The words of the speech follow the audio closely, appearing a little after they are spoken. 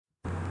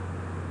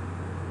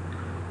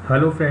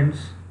Hello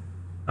friends,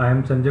 I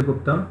am Sanjay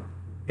Gupta.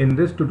 In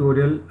this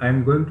tutorial, I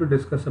am going to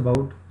discuss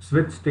about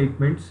switch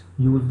statements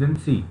used in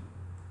C.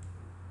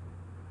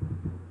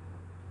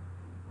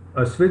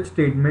 A switch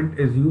statement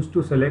is used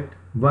to select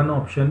one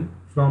option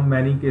from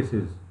many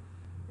cases.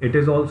 It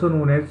is also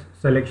known as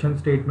selection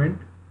statement.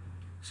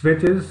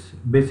 Switch is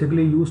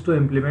basically used to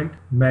implement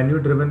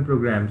menu-driven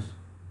programs.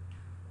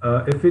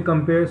 If we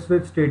compare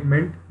switch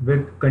statement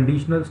with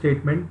conditional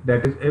statement,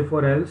 that is if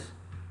or else,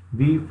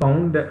 we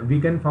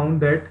can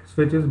found that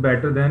switch is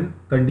better than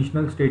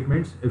conditional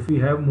statements if we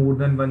have more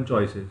than one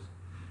choices.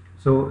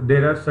 So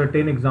there are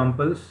certain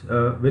examples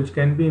which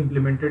can be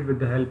implemented with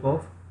the help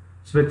of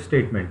switch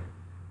statement.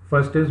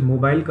 First is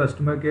mobile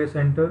customer care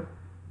center,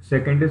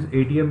 second is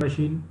ATM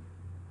machine,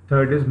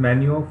 third is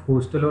menu of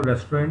hostel or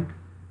restaurant,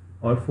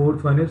 or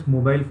fourth one is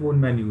mobile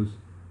phone menus.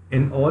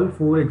 In all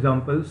four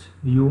examples,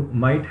 you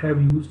might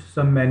have used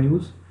some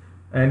menus,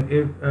 and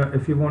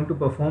if you want to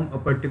perform a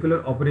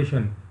particular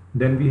operation,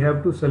 then we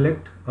have to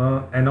select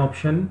an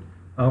option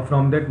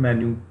from that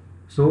menu.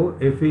 So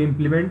if we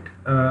implement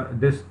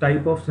this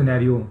type of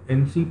scenario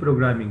in C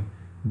programming,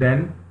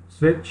 then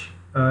switch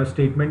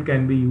statement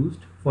can be used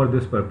for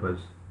this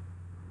purpose.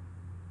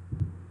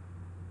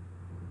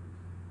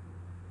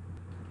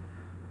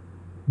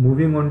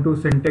 Moving on to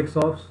syntax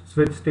of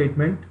switch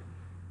statement.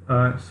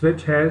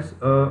 Switch has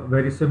a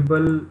very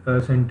simple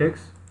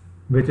syntax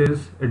which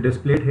is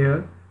displayed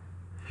here.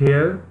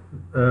 Here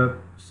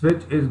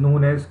switch is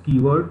known as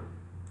keyword,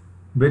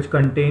 which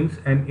contains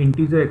an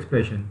integer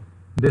expression.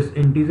 This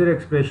integer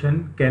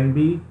expression can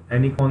be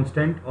any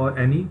constant or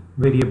any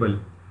variable.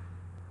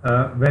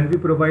 When we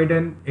provide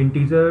an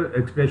integer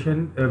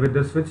expression with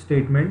the switch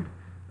statement,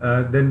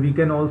 then we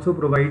can also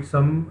provide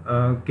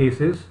some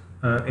cases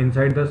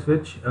inside the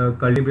switch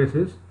curly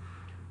braces.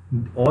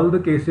 All the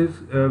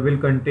cases will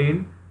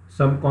contain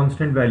some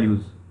constant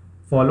values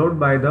followed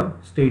by the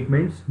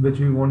statements which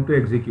we want to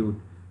execute.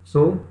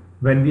 So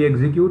when we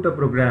execute a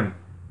program,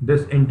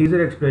 this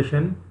integer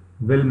expression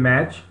will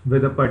match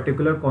with a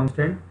particular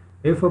constant.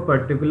 If a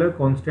particular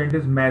constant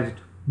is matched,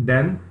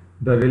 then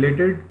the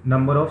related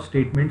number of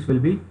statements will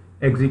be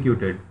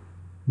executed.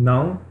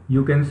 Now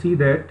you can see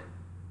that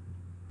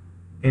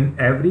in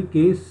every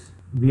case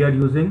we are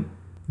using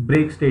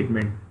break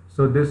statement.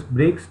 So this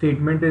break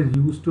statement is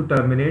used to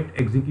terminate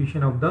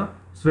execution of the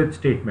switch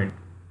statement.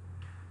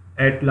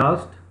 At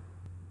last,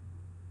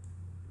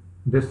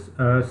 this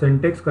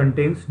syntax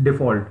contains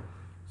default.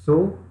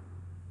 So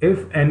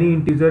if any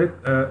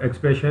integer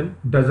expression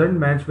doesn't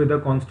match with a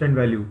constant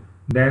value,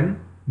 then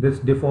this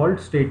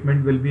default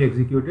statement will be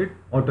executed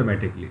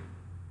automatically.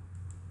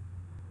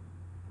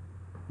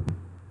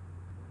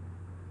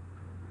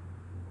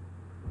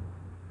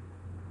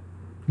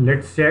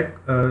 Let's check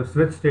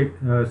switch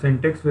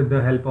syntax with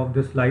the help of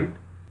this slide.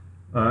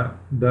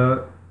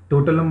 The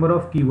total number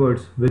of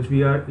keywords which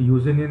we are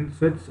using in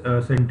switch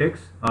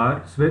syntax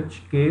are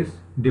switch, case,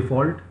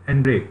 default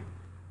and break.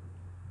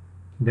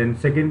 Then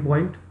second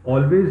point,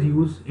 always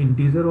use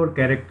integer or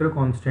character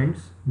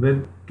constants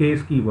with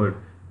case keyword.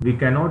 We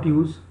cannot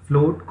use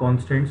float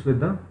constants with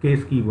the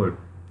case keyword.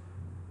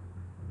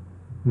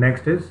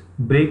 Next is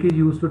break is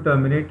used to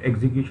terminate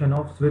execution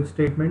of switch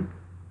statement.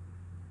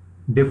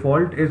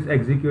 Default is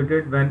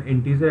executed when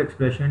integer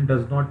expression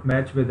does not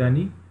match with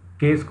any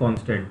case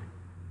constant.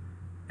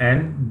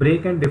 And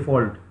break and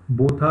default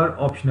both are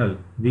optional.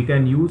 We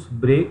can use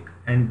break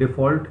and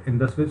default in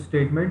the switch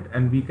statement,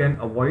 and we can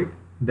avoid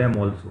them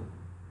also.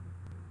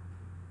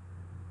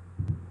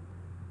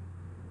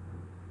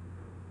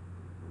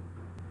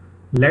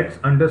 Let's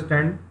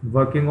understand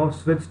working of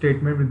switch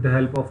statement with the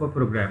help of a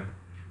program.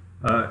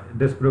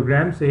 This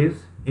program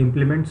says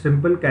implement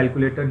simple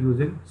calculator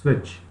using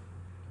switch.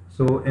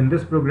 So in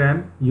this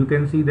program you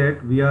can see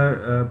that we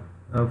are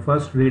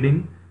first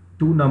reading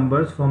two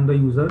numbers from the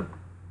user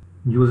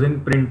using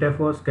printf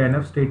or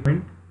scanf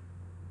statement.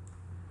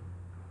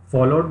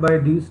 Followed by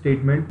these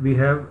statement we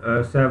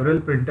have several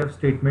printf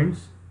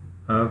statements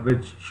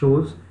which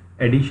shows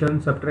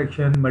addition,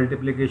 subtraction,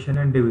 multiplication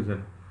and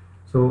division.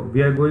 So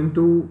we are going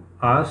to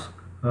ask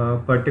a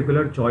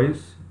particular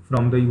choice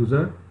from the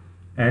user,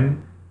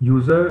 and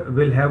user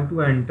will have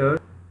to enter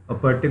a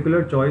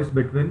particular choice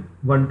between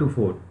 1 to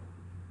 4.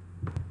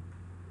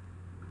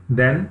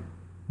 Then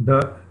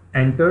the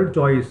entered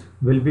choice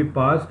will be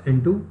passed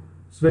into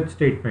switch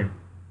statement.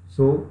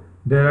 So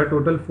there are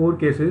total 4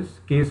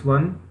 cases. Case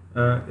 1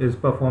 is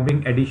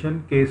performing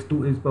addition, case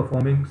 2 is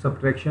performing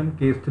subtraction,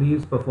 case 3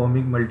 is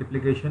performing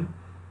multiplication,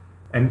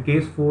 and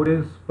case 4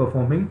 is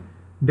performing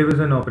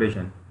division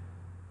operation.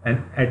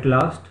 And at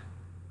last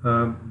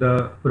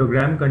the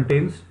program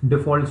contains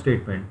default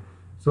statement.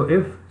 So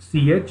if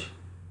ch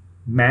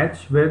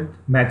matches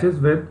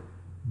with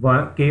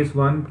case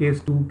 1,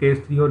 case 2, case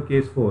 3 or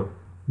case 4,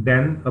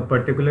 then a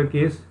particular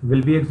case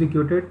will be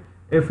executed.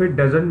 If it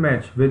doesn't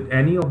match with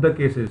any of the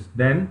cases,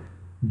 then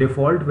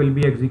default will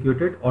be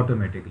executed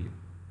automatically.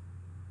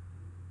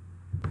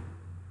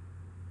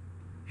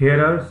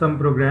 Here are some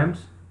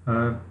programs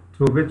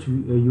through which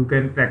you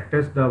can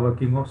practice the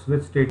working of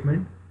switch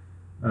statement.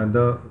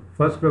 The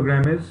first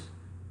program is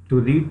to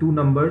read two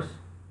numbers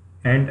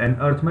and an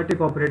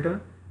arithmetic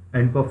operator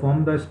and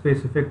perform the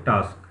specific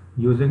task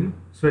using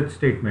switch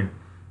statement.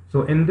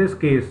 So in this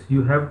case,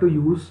 you have to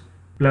use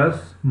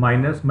plus,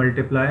 minus,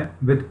 multiply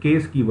with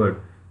case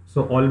keyword.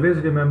 So always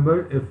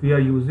remember, if we are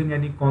using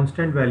any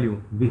constant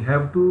value, we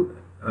have to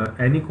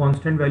any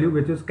constant value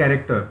which is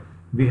character,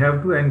 we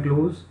have to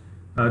enclose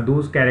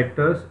those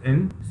characters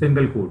in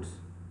single quotes.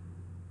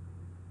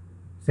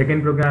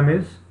 Second program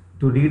is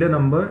to read a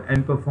number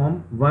and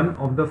perform one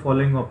of the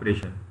following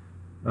operation.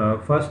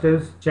 First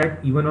is check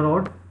even or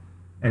odd,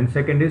 and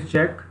second is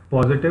check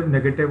positive,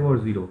 negative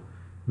or zero.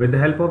 With the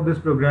help of this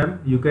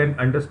program, you can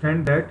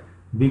understand that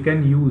we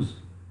can use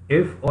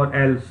if or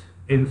else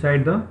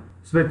inside the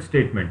switch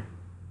statement.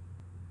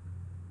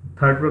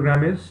 Third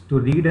program is to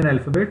read an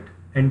alphabet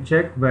and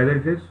check whether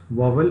it is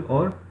vowel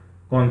or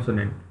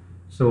consonant.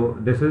 So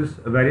this is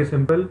very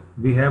simple.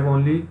 We have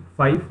only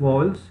 5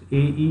 vowels, A,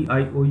 E,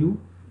 I, O, U.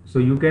 So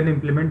you can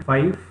implement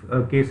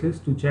 5 cases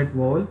to check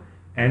vowel,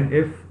 and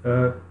if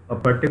a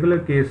particular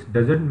case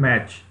doesn't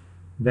match,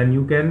 then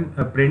you can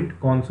print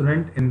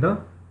consonant in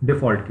the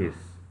default case.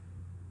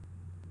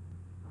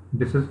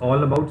 This is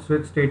all about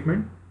switch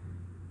statement.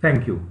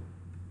 Thank you.